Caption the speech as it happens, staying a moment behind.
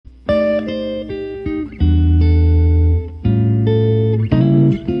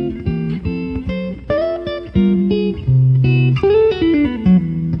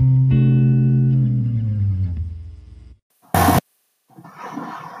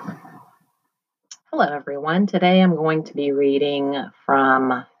Hello, everyone. Today I'm going to be reading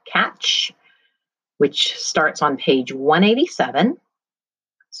from Catch, which starts on page 187.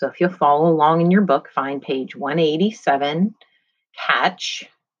 So if you'll follow along in your book, find page 187, Catch.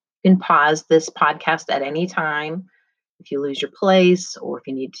 You can pause this podcast at any time if you lose your place or if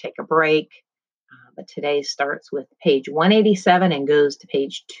you need to take a break. But today starts with page 187 and goes to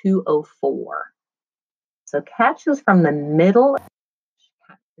page 204. So Catch is from the middle.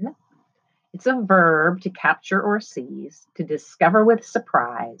 It's a verb to capture or seize, to discover with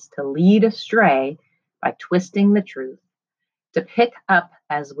surprise, to lead astray by twisting the truth, to pick up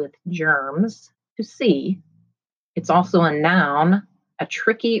as with germs, to see. It's also a noun, a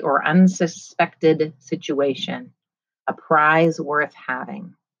tricky or unsuspected situation, a prize worth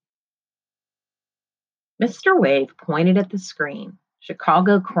having. Mr. Wave pointed at the screen.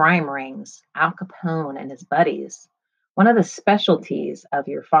 Chicago crime rings, Al Capone and his buddies. One of the specialties of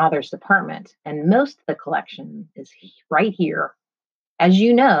your father's department, and most of the collection is right here. As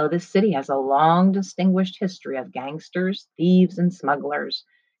you know, this city has a long, distinguished history of gangsters, thieves, and smugglers,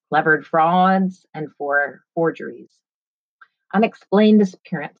 clevered frauds, and forgeries. Unexplained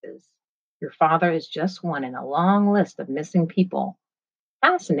disappearances. Your father is just one in a long list of missing people.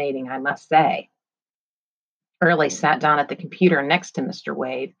 Fascinating, I must say. Early sat down at the computer next to Mr.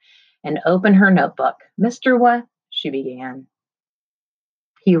 Wave and opened her notebook. Mr. What? She began.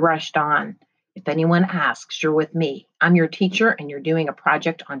 He rushed on. If anyone asks, you're with me. I'm your teacher and you're doing a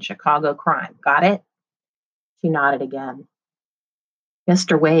project on Chicago crime. Got it? She nodded again.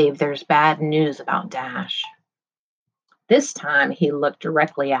 Mr. Wave, there's bad news about Dash. This time he looked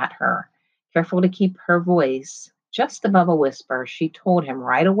directly at her. Careful to keep her voice just above a whisper, she told him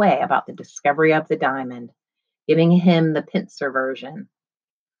right away about the discovery of the diamond, giving him the pincer version.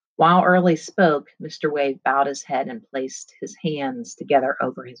 While Early spoke, Mr. Wave bowed his head and placed his hands together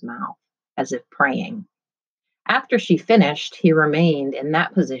over his mouth, as if praying. After she finished, he remained in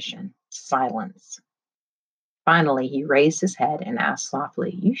that position, silence. Finally, he raised his head and asked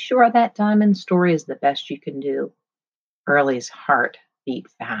softly, You sure that diamond story is the best you can do? Early's heart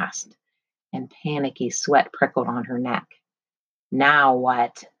beat fast, and panicky sweat prickled on her neck. Now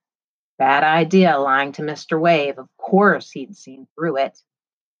what? Bad idea lying to Mr. Wave. Of course he'd seen through it.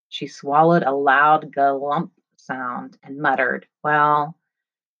 She swallowed a loud glump sound and muttered, Well,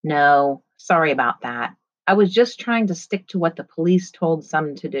 no, sorry about that. I was just trying to stick to what the police told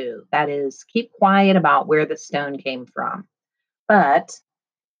some to do. That is, keep quiet about where the stone came from. But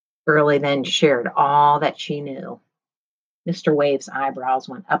Early then shared all that she knew. Mr. Wave's eyebrows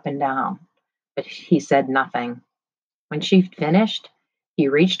went up and down, but he said nothing. When she finished, he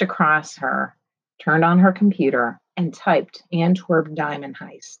reached across her, turned on her computer, and typed Antwerp Diamond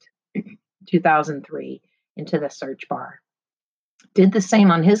Heist 2003 into the search bar. Did the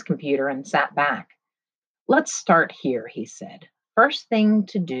same on his computer and sat back. Let's start here, he said. First thing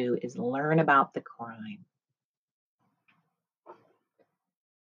to do is learn about the crime.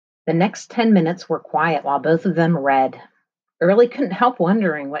 The next 10 minutes were quiet while both of them read. Early couldn't help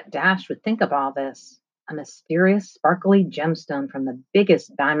wondering what Dash would think of all this. A mysterious, sparkly gemstone from the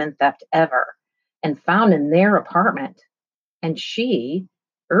biggest diamond theft ever, and found in their apartment. And she,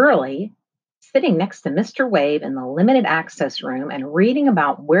 Early, sitting next to Mr. Wave in the limited access room and reading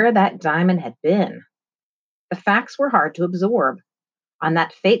about where that diamond had been. The facts were hard to absorb. On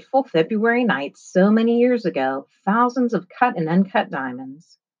that fateful February night so many years ago, thousands of cut and uncut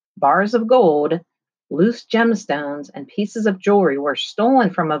diamonds, bars of gold, loose gemstones, and pieces of jewelry were stolen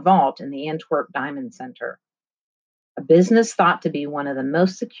from a vault in the Antwerp Diamond Center, a business thought to be one of the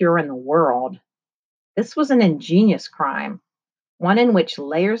most secure in the world. This was an ingenious crime, one in which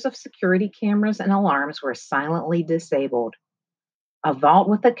layers of security cameras and alarms were silently disabled. A vault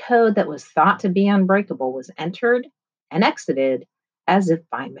with a code that was thought to be unbreakable was entered and exited as if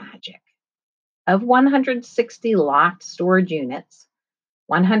by magic. Of 160 locked storage units,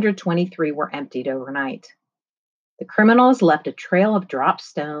 123 were emptied overnight. The criminals left a trail of dropped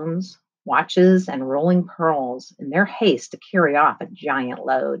stones, watches, and rolling pearls in their haste to carry off a giant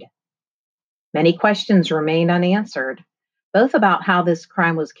load. Many questions remained unanswered, both about how this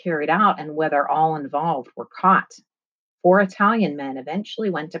crime was carried out and whether all involved were caught. 4 Italian men eventually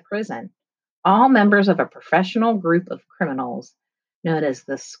went to prison, all members of a professional group of criminals known as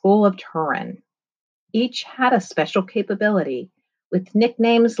the School of Turin. Each had a special capability, with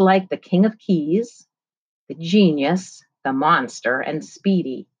nicknames like the King of Keys, the Genius, the Monster, and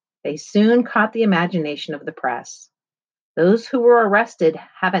Speedy. They soon caught the imagination of the press. Those who were arrested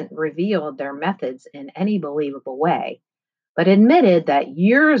haven't revealed their methods in any believable way, but admitted that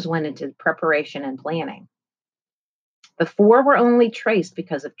years went into preparation and planning. The four were only traced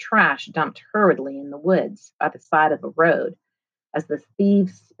because of trash dumped hurriedly in the woods by the side of a road as the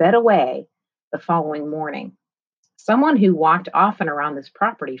thieves sped away the following morning. Someone who walked often around this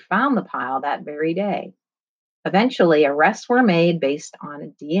property found the pile that very day. Eventually, arrests were made based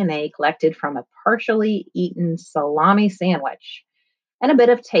on DNA collected from a partially eaten salami sandwich and a bit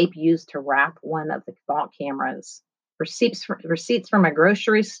of tape used to wrap one of the vault cameras. Receipts from a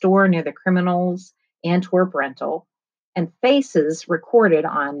grocery store near the criminals' Antwerp rental, and faces recorded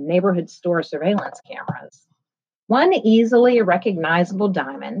on neighborhood store surveillance cameras. One easily recognizable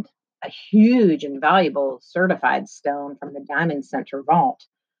diamond, a huge and valuable certified stone from the Diamond Center vault,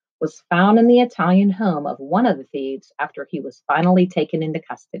 was found in the Italian home of one of the thieves after he was finally taken into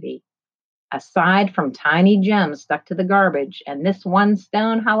custody. Aside from tiny gems stuck to the garbage and this one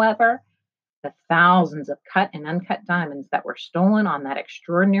stone, however, the thousands of cut and uncut diamonds that were stolen on that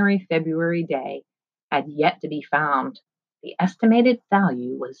extraordinary February day had yet to be found. The estimated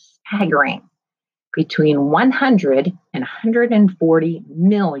value was staggering, between 100 and 140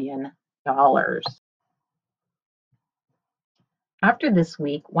 million dollars. After this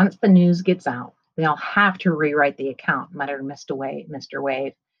week, once the news gets out, they'll have to rewrite the account, muttered Mr.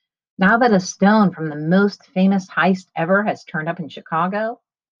 Wave. Now that a stone from the most famous heist ever has turned up in Chicago,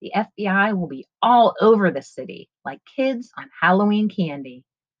 the FBI will be all over the city like kids on Halloween candy.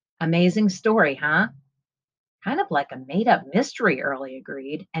 Amazing story, huh? Kind of like a made up mystery, Early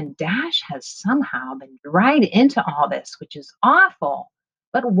agreed. And Dash has somehow been dragged into all this, which is awful.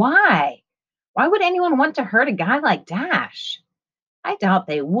 But why? Why would anyone want to hurt a guy like Dash? I doubt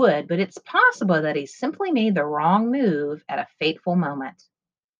they would, but it's possible that he simply made the wrong move at a fateful moment.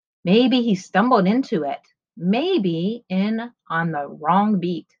 Maybe he stumbled into it. Maybe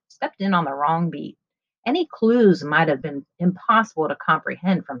stepped in on the wrong beat. Any clues might have been impossible to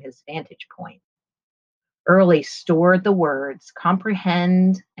comprehend from his vantage point. Early stored the words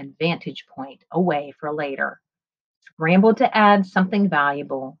comprehend and vantage point away for later, scrambled to add something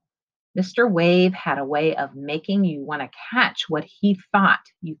valuable. Mr. Wave had a way of making you want to catch what he thought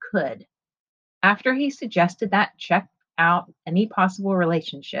you could. After he suggested that check out any possible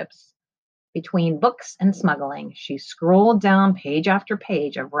relationships between books and smuggling, she scrolled down page after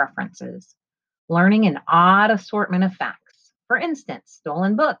page of references, learning an odd assortment of facts. For instance,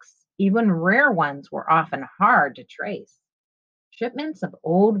 stolen books, even rare ones, were often hard to trace. Shipments of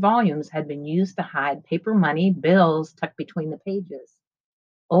old volumes had been used to hide paper money bills tucked between the pages.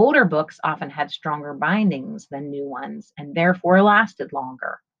 Older books often had stronger bindings than new ones and therefore lasted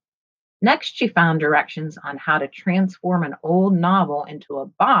longer. Next, she found directions on how to transform an old novel into a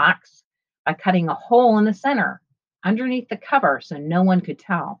box by cutting a hole in the center, underneath the cover so no one could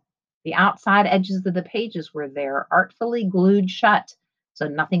tell. The outside edges of the pages were there, artfully glued shut so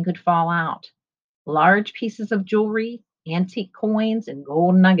nothing could fall out. Large pieces of jewelry, antique coins, and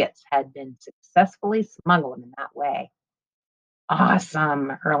gold nuggets had been successfully smuggled in that way.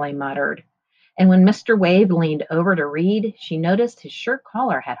 Awesome, Early muttered. And when Mr. Wave leaned over to read, she noticed his shirt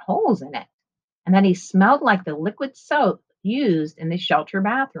collar had holes in it and that he smelled like the liquid soap used in the shelter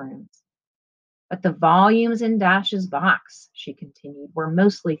bathrooms. But the volumes in Dash's box, she continued, were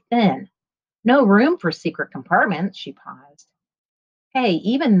mostly thin. No room for secret compartments, she paused. Hey,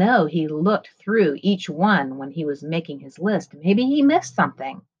 even though he looked through each one when he was making his list, maybe he missed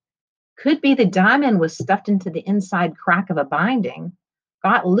something. Could be the diamond was stuffed into the inside crack of a binding,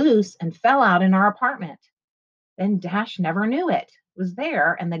 got loose, and fell out in our apartment. Then Dash never knew it was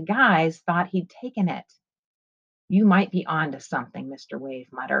there, and the guys thought he'd taken it. You might be on to something, Mr. Wave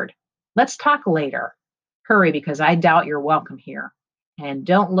muttered. Let's talk later. Hurry, because I doubt you're welcome here. And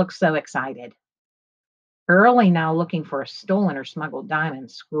don't look so excited. Early, now looking for a stolen or smuggled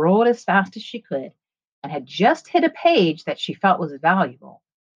diamond, scrolled as fast as she could and had just hit a page that she felt was valuable.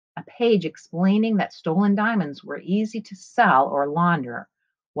 A page explaining that stolen diamonds were easy to sell or launder,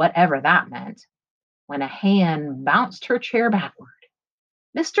 whatever that meant, when a hand bounced her chair backward.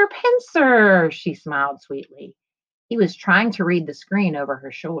 Mr. Pincer, she smiled sweetly. He was trying to read the screen over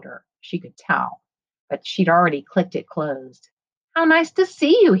her shoulder. She could tell, but she'd already clicked it closed. How nice to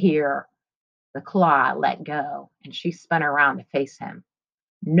see you here. The claw let go, and she spun around to face him.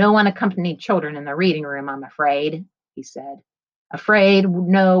 No unaccompanied children in the reading room, I'm afraid, he said. Afraid?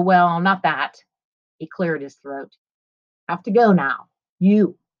 No, well, not that. He cleared his throat. Have to go now.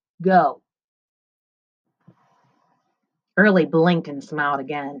 You, go. Early blinked and smiled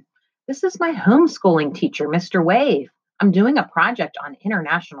again. This is my homeschooling teacher, Mr. Wave. I'm doing a project on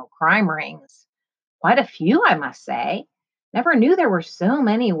international crime rings. Quite a few, I must say. Never knew there were so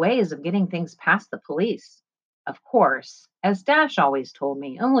many ways of getting things past the police. Of course, as Dash always told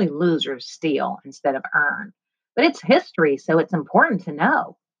me, only losers steal instead of earn. But it's history, so it's important to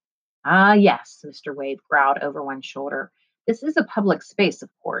know. Ah, yes, Mr. Wade growled over one shoulder. This is a public space, of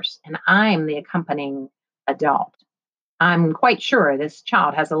course, and I'm the accompanying adult. I'm quite sure this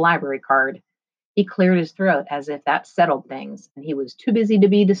child has a library card. He cleared his throat as if that settled things, and he was too busy to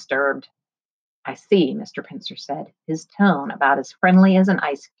be disturbed. I see, Mr. Pincer said, his tone about as friendly as an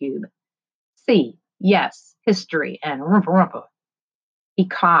ice cube. See, yes, history and rumpa rumpa. He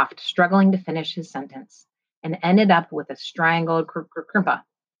coughed, struggling to finish his sentence, and ended up with a strangled crimpa.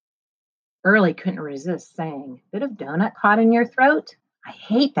 Early couldn't resist saying, Bit of donut caught in your throat? I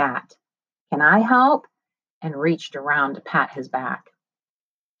hate that. Can I help? And reached around to pat his back.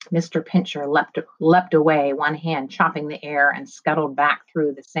 Mr. Pincher leapt away, one hand chopping the air, and scuttled back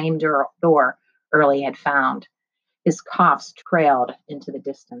through the same door Early had found. His coughs trailed into the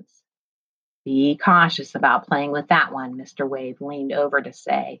distance. Be cautious about playing with that one, Mr. Wave leaned over to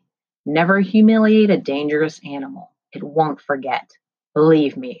say. Never humiliate a dangerous animal. It won't forget.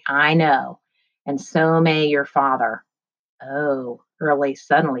 Believe me, I know. And so may your father. Oh, Early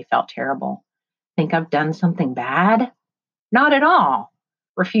suddenly felt terrible. Think I've done something bad? Not at all.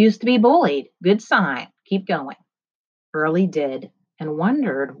 Refuse to be bullied. Good sign. Keep going. Early did, and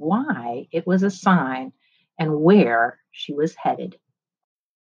wondered why it was a sign and where she was headed.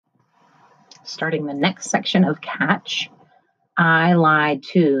 Starting the next section of Catch, I lied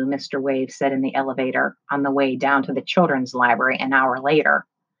too, Mr. Wave said in the elevator on the way down to the children's library an hour later.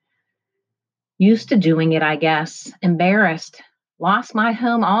 Used to doing it, I guess. Embarrassed. Lost my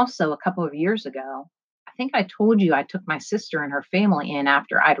home also a couple of years ago. I think I told you I took my sister and her family in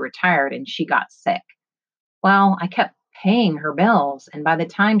after I'd retired and she got sick. Well, I kept paying her bills, and by the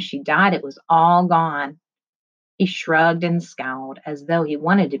time she died, it was all gone. He shrugged and scowled as though he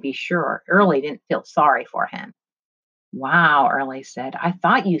wanted to be sure Early didn't feel sorry for him. Wow, Early said. I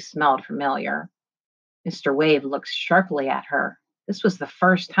thought you smelled familiar. Mr. Wave looked sharply at her. This was the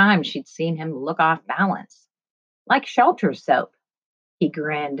first time she'd seen him look off balance. Like shelter soap. He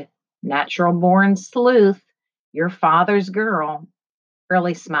grinned. Natural born sleuth. Your father's girl.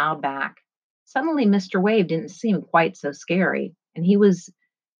 Early smiled back. Suddenly, Mr. Wave didn't seem quite so scary, and he was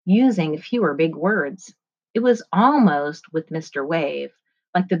using fewer big words. It was almost, with Mr. Wave,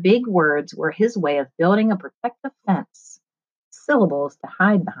 like the big words were his way of building a protective fence, syllables to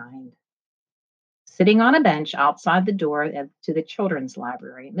hide behind. Sitting on a bench outside the door to the children's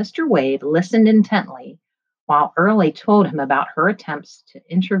library, Mr. Wade listened intently while Early told him about her attempts to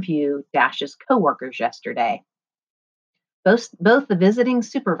interview Dash's coworkers yesterday. Both the visiting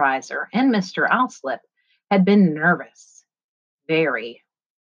supervisor and Mr. Owslip had been nervous, very.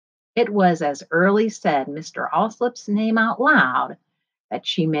 It was as Early said Mr. Owslip's name out loud that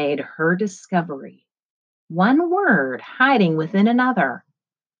she made her discovery. One word hiding within another.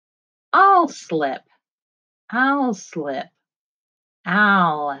 Owslip, Owslip,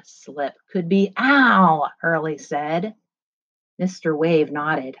 Owslip could be owl, Early said. Mr. Wave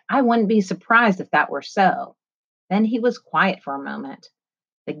nodded. I wouldn't be surprised if that were so. Then he was quiet for a moment.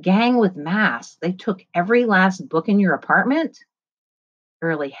 The gang with masks, they took every last book in your apartment?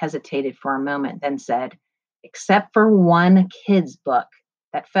 Early hesitated for a moment, then said, Except for one kid's book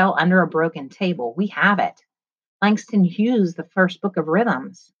that fell under a broken table. We have it. Langston Hughes' The First Book of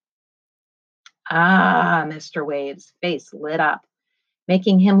Rhythms. Ah, Mr. Wave's face lit up,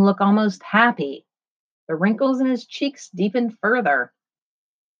 making him look almost happy. The wrinkles in his cheeks deepened further,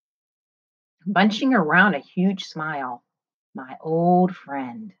 bunching around a huge smile. My old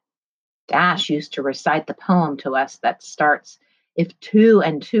friend. Dash used to recite the poem to us that starts, If 2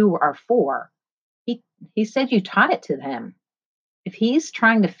 and 2 are 4. He said you taught it to him. If he's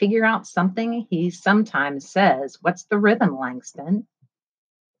trying to figure out something, he sometimes says, What's the rhythm, Langston?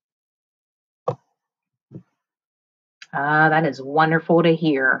 Ah, that is wonderful to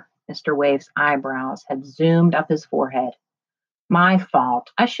hear. Mr. Wave's eyebrows had zoomed up his forehead. My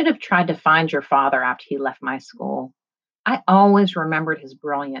fault. I should have tried to find your father after he left my school. I always remembered his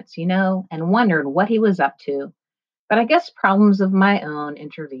brilliance, and wondered what he was up to. But I guess problems of my own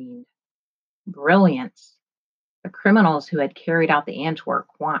intervened. Brilliance. The criminals who had carried out the Antwerp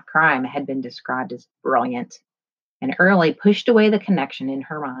crime had been described as brilliant, and Early pushed away the connection in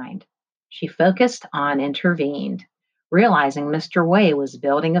her mind. She focused on intervened, realizing Mr. Way was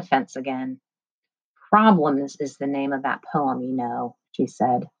building a fence again. Problems is the name of that poem, she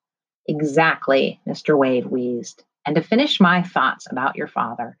said. Exactly, Mr. Wade wheezed. And to finish my thoughts about your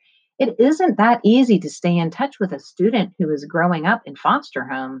father, it isn't that easy to stay in touch with a student who is growing up in foster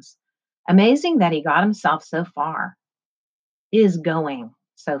homes. Amazing that he got himself so far. Is going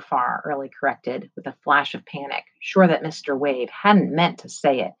so far, Early corrected with a flash of panic, sure that Mr. Wade hadn't meant to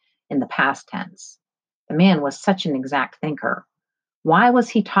say it in the past tense. The man was such an exact thinker. Why was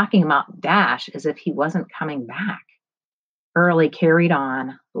he talking about Dash as if he wasn't coming back? Early carried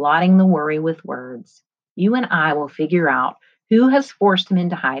on, blotting the worry with words. You and I will figure out who has forced him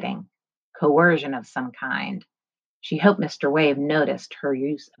into hiding. Coercion of some kind. She hoped Mr. Wave noticed her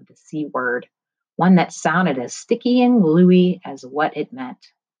use of the C word, one that sounded as sticky and gluey as what it meant.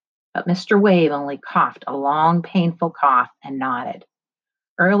 But Mr. Wave only coughed a long, painful cough and nodded.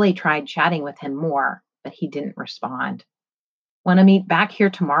 Early tried chatting with him more, but he didn't respond. Want to meet back here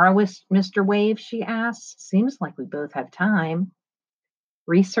tomorrow with Mr. Wave? She asked. Seems like we both have time.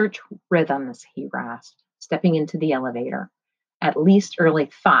 Research rhythms, he rasped, stepping into the elevator. At least Early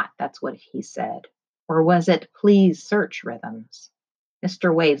thought that's what he said. Or was it, please search rhythms?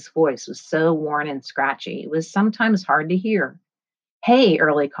 Mr. Wave's voice was so worn and scratchy, it was sometimes hard to hear. Hey,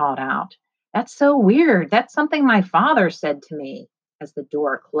 Early called out. That's so weird. That's something my father said to me as the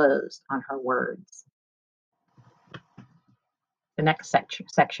door closed on her words. The next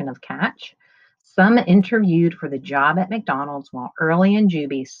section of Catch. Some interviewed for the job at McDonald's while Early and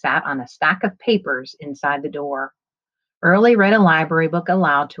Juby sat on a stack of papers inside the door. Early read a library book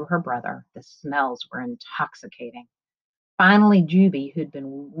aloud to her brother. The smells were intoxicating. Finally, Juby, who'd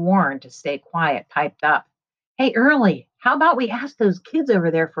been warned to stay quiet, piped up. Hey, Early, how about we ask those kids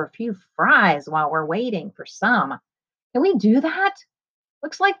over there for a few fries while we're waiting for some? Can we do that?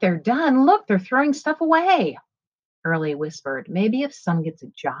 Looks like they're done. Look, they're throwing stuff away. Early whispered, maybe if Some gets a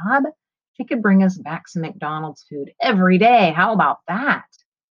job, she could bring us back some McDonald's food every day. How about that?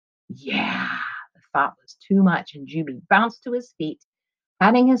 Yeah, the thought was too much, and Juby bounced to his feet,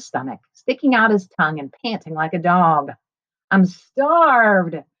 patting his stomach, sticking out his tongue, and panting like a dog. I'm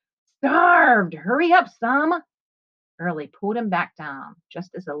starved! Starved! Hurry up, Some! Early pulled him back down,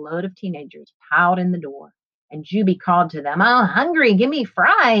 just as a load of teenagers piled in the door, and Juby called to them, I'm hungry, give me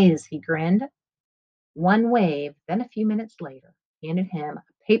fries, he grinned. One wave, then a few minutes later, handed him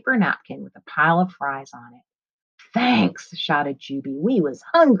a paper napkin with a pile of fries on it. Thanks, shouted Juby. We was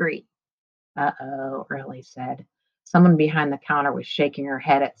hungry. Uh-oh, Early said. Someone behind the counter was shaking her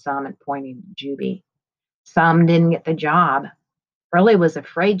head at Some and pointing to Juby. Some didn't get the job. Early was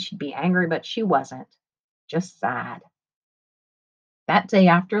afraid she'd be angry, but she wasn't. Just sad. That day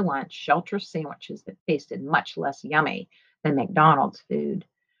after lunch, shelter sandwiches that tasted much less yummy than McDonald's food.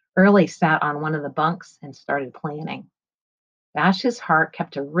 Early sat on one of the bunks and started planning. Dash's heart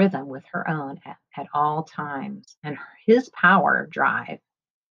kept a rhythm with her own at all times, and his power drive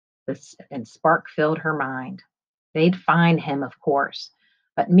and spark filled her mind. They'd find him, of course,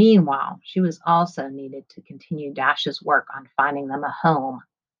 but meanwhile, she was also needed to continue Dash's work on finding them a home,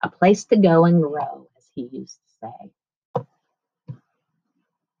 a place to go and grow, as he used to say.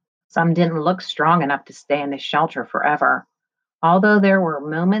 Some didn't look strong enough to stay in the shelter forever. Although there were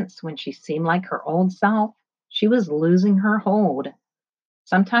moments when she seemed like her old self, she was losing her hold.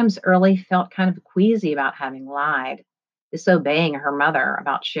 Sometimes Early felt kind of queasy about having lied, disobeying her mother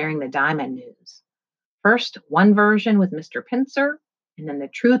about sharing the diamond news. First, one version with Mr. Pincer, and then the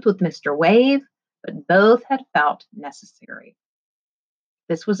truth with Mr. Wave, but both had felt necessary.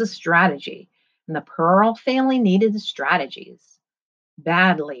 This was a strategy, and the Pearl family needed strategies.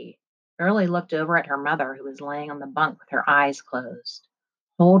 Badly. Early looked over at her mother, who was laying on the bunk with her eyes closed.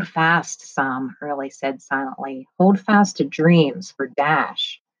 Hold fast, Some, Early said silently. Hold fast to dreams for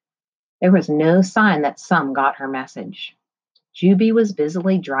Dash. There was no sign that Some got her message. Juby was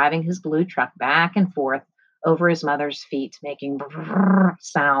busily driving his blue truck back and forth over his mother's feet, making brrr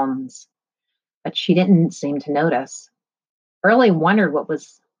sounds. But she didn't seem to notice. Early wondered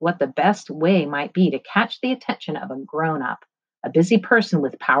what the best way might be to catch the attention of a grown-up, a busy person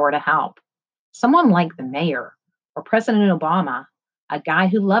with power to help. Someone like the mayor or President Obama, a guy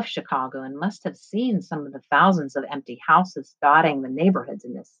who loved Chicago and must have seen some of the thousands of empty houses dotting the neighborhoods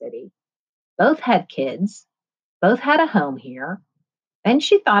in this city. Both had kids. Both had a home here. Then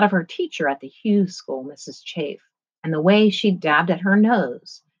she thought of her teacher at the Hughes School, Mrs. Chafe, and the way she dabbed at her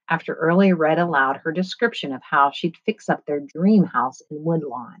nose after Early read aloud her description of how she'd fix up their dream house in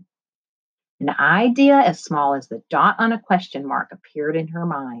Woodlawn. An idea as small as the dot on a question mark appeared in her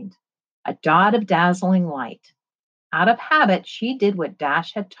mind, a dot of dazzling light. Out of habit, she did what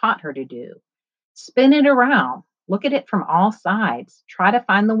Dash had taught her to do. Spin it around, look at it from all sides, try to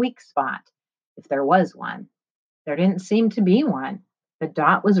find the weak spot, if there was one. There didn't seem to be one. The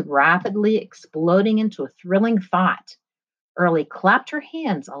dot was rapidly exploding into a thrilling thought. Early clapped her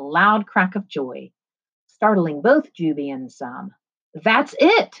hands, a loud crack of joy, startling both Juby and Some. That's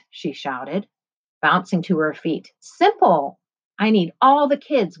it, she shouted, bouncing to her feet. Simple. I need all the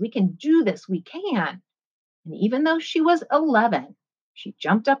kids. We can do this. We can. And even though she was 11, she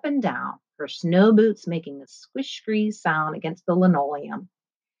jumped up and down, her snow boots making a squish squeeze sound against the linoleum.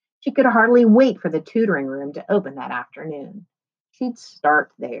 She could hardly wait for the tutoring room to open that afternoon. She'd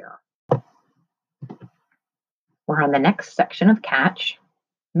start there. We're on the next section of Catch.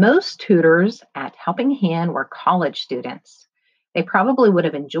 Most tutors at Helping Hand were college students. They probably would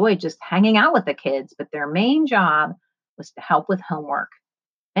have enjoyed just hanging out with the kids, but their main job was to help with homework.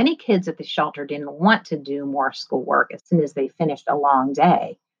 Many kids at the shelter didn't want to do more schoolwork as soon as they finished a long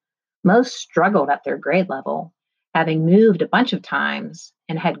day. Most struggled at their grade level, having moved a bunch of times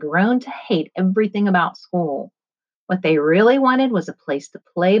and had grown to hate everything about school. What they really wanted was a place to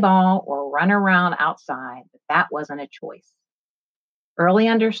play ball or run around outside, but that wasn't a choice. Early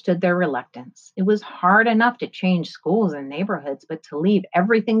understood their reluctance. It was hard enough to change schools and neighborhoods, but to leave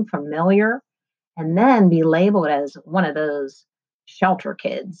everything familiar and then be labeled as one of those shelter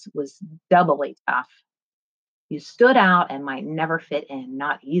kids was doubly tough. You stood out and might never fit in,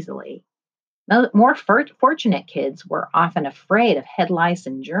 not easily. More fortunate kids were often afraid of head lice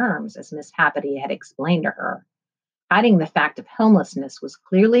and germs, as Miss Happity had explained to her. Hiding the fact of homelessness was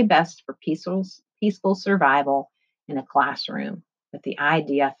clearly best for peaceful survival in a classroom, but the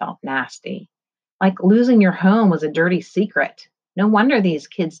idea felt nasty. Like losing your home was a dirty secret. No wonder these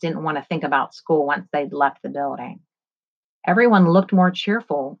kids didn't want to think about school once they'd left the building. Everyone looked more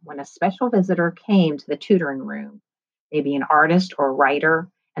cheerful when a special visitor came to the tutoring room, maybe an artist or writer,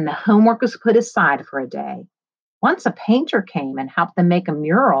 and the homework was put aside for a day. Once a painter came and helped them make a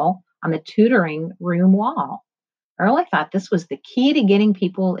mural on the tutoring room wall. Early thought this was the key to getting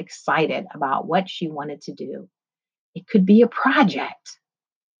people excited about what she wanted to do. It could be a project.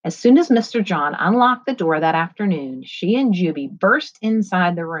 As soon as Mr. John unlocked the door that afternoon, she and Juby burst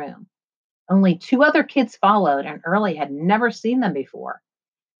inside the room. Only two other kids followed, and Early had never seen them before.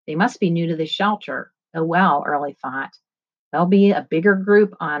 They must be new to the shelter. Oh well, Early thought. There'll be a bigger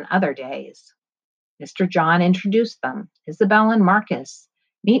group on other days. Mr. John introduced them, Isabel and Marcus.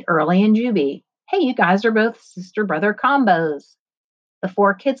 Meet Early and Juby. Hey, you guys are both sister-brother combos. The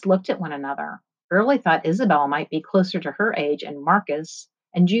four kids looked at one another. Early thought Isabel might be closer to her age, and Marcus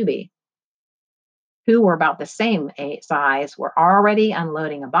and Juby, who were about the same size, were already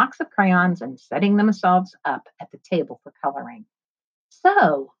unloading a box of crayons and setting themselves up at the table for coloring.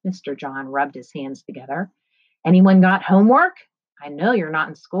 So, Mr. John rubbed his hands together. Anyone got homework? I know you're not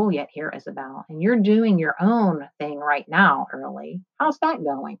in school yet here, Isabel, and you're doing your own thing right now, Early. How's that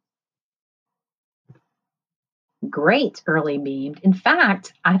going? Great, Early beamed. In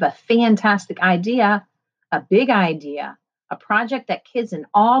fact, I have a fantastic idea, a big idea, a project that kids in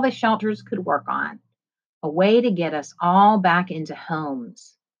all the shelters could work on, a way to get us all back into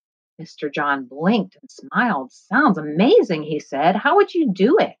homes. Mr. John blinked and smiled. Sounds amazing, he said. How would you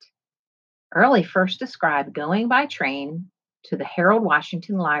do it? Early first described going by train to the Harold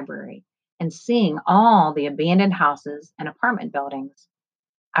Washington Library and seeing all the abandoned houses and apartment buildings.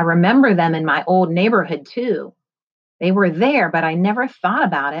 I remember them in my old neighborhood too. They were there, but I never thought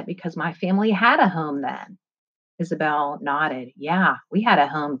about it because my family had a home then. Isabel nodded. Yeah, we had a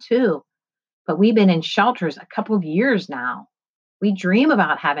home too, but we've been in shelters a couple of years now. We dream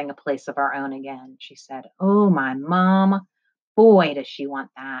about having a place of our own again, she said. Oh, my mom. Boy, does she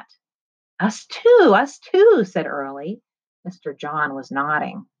want that. Us too, said Early. Mr. John was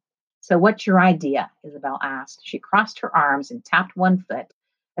nodding. So what's your idea? Isabel asked. She crossed her arms and tapped one foot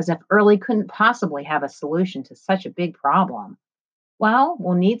as if Early couldn't possibly have a solution to such a big problem. Well,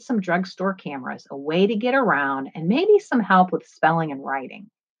 we'll need some drugstore cameras, a way to get around, and maybe some help with spelling and writing.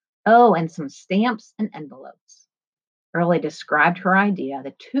 Oh, and some stamps and envelopes. Early described her idea.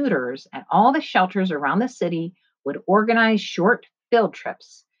 The tutors at all the shelters around the city would organize short field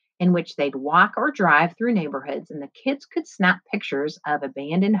trips in which they'd walk or drive through neighborhoods, and the kids could snap pictures of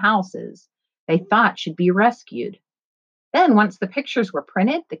abandoned houses they thought should be rescued. Then, once the pictures were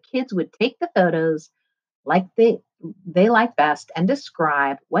printed, the kids would take the photos like they liked best and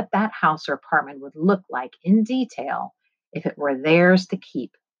describe what that house or apartment would look like in detail if it were theirs to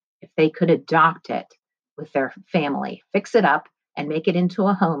keep, if they could adopt it with their family, fix it up, and make it into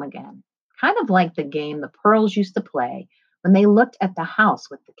a home again. Kind of like the game the Pearls used to play when they looked at the house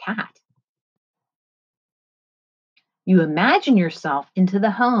with the cat. You imagine yourself into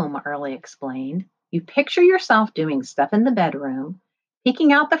the home, Early explained. You picture yourself doing stuff in the bedroom,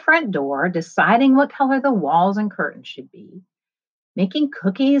 peeking out the front door, deciding what color the walls and curtains should be, making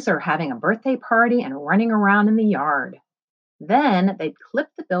cookies or having a birthday party and running around in the yard. Then they'd clip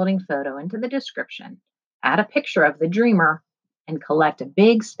the building photo into the description, add a picture of the dreamer, and collect a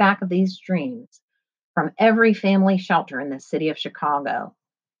big stack of these dreams from every family shelter in the city of Chicago.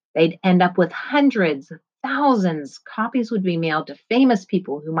 They'd end up with hundreds, Thousands. Copies would be mailed to famous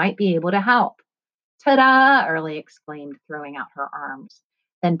people who might be able to help. Ta-da! Early exclaimed, throwing out her arms.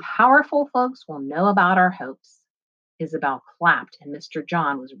 Then powerful folks will know about our hopes. Isabel clapped, and Mr.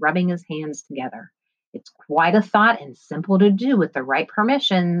 John was rubbing his hands together. It's quite a thought and simple to do with the right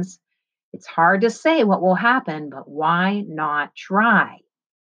permissions. It's hard to say what will happen, but why not try?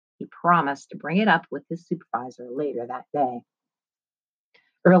 He promised to bring it up with his supervisor later that day.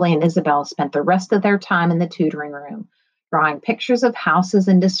 Early and Isabel spent the rest of their time in the tutoring room, drawing pictures of houses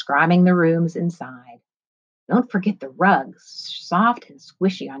and describing the rooms inside. Don't forget the rugs, soft and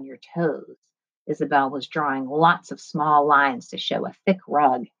squishy on your toes. Isabel was drawing lots of small lines to show a thick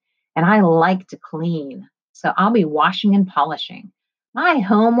rug. And I like to clean, so I'll be washing and polishing. My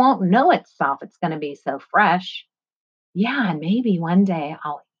home won't know itself. It's going to be so fresh. Yeah, and maybe one day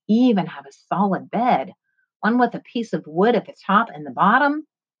I'll even have a solid bed, one with a piece of wood at the top and the bottom.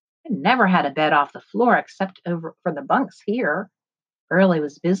 I never had a bed off the floor except over for the bunks here. Early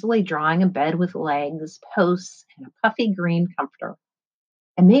was busily drawing a bed with legs, posts, and a puffy green comforter.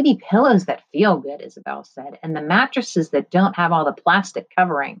 And maybe pillows that feel good, Isabel said, and the mattresses that don't have all the plastic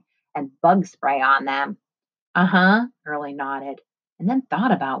covering and bug spray on them. Uh-huh, Early nodded, and then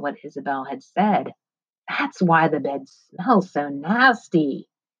thought about what Isabel had said. That's why the bed smells so nasty.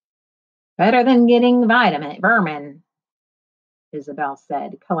 Better than getting vermin, Isabel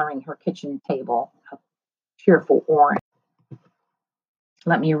said, coloring her kitchen table a cheerful orange.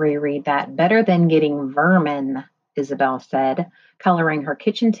 Let me reread that. Better than getting vermin, Isabel said, coloring her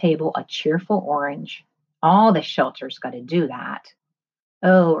kitchen table a cheerful orange. All the shelters got to do that.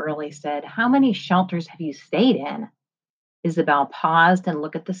 Oh, Early said, how many shelters have you stayed in? Isabel paused and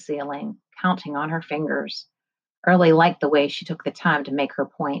looked at the ceiling, counting on her fingers. Early liked the way she took the time to make her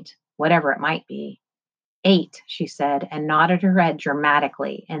point, whatever it might be. 8, she said, and nodded her head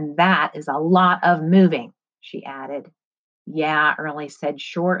dramatically. And that is a lot of moving, she added. Yeah, Early said,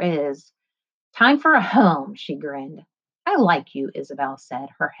 sure is. Time for a home, she grinned. I like you, Isabel said,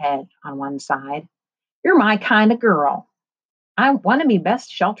 her head on one side. You're my kind of girl. I want to be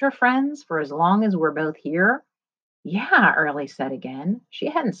best shelter friends for as long as we're both here. Yeah, Early said again. She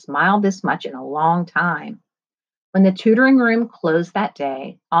hadn't smiled this much in a long time. When the tutoring room closed that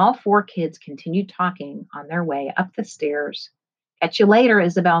day, all 4 kids continued talking on their way up the stairs. Catch you later,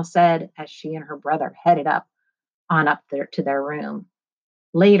 Isabel said as she and her brother headed up there to their room.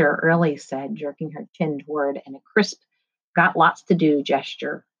 Later, Early said, jerking her chin toward in a crisp, got lots to do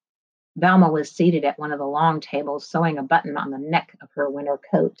gesture. Velma was seated at one of the long tables, sewing a button on the neck of her winter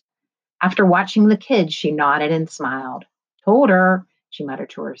coat. After watching the kids, she nodded and smiled. Told her, she muttered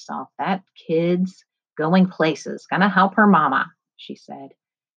to herself, that kid's going places, gonna help her mama, she said.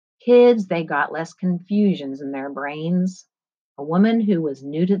 Kids, they got less confusions in their brains. A woman who was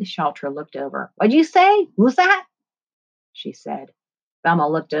new to the shelter looked over. What'd you say? Who's that? She said. Velma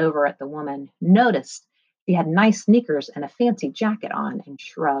looked over at the woman, noticed she had nice sneakers and a fancy jacket on, and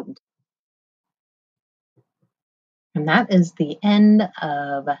shrugged. And that is the end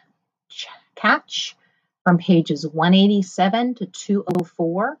of Catch from pages 187 to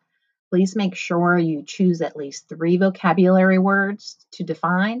 204. Please make sure you choose at least 3 vocabulary words to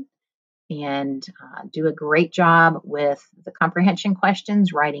define and do a great job with the comprehension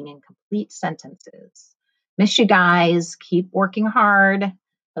questions, writing in complete sentences. Miss you guys. Keep working hard.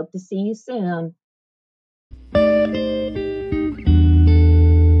 Hope to see you soon.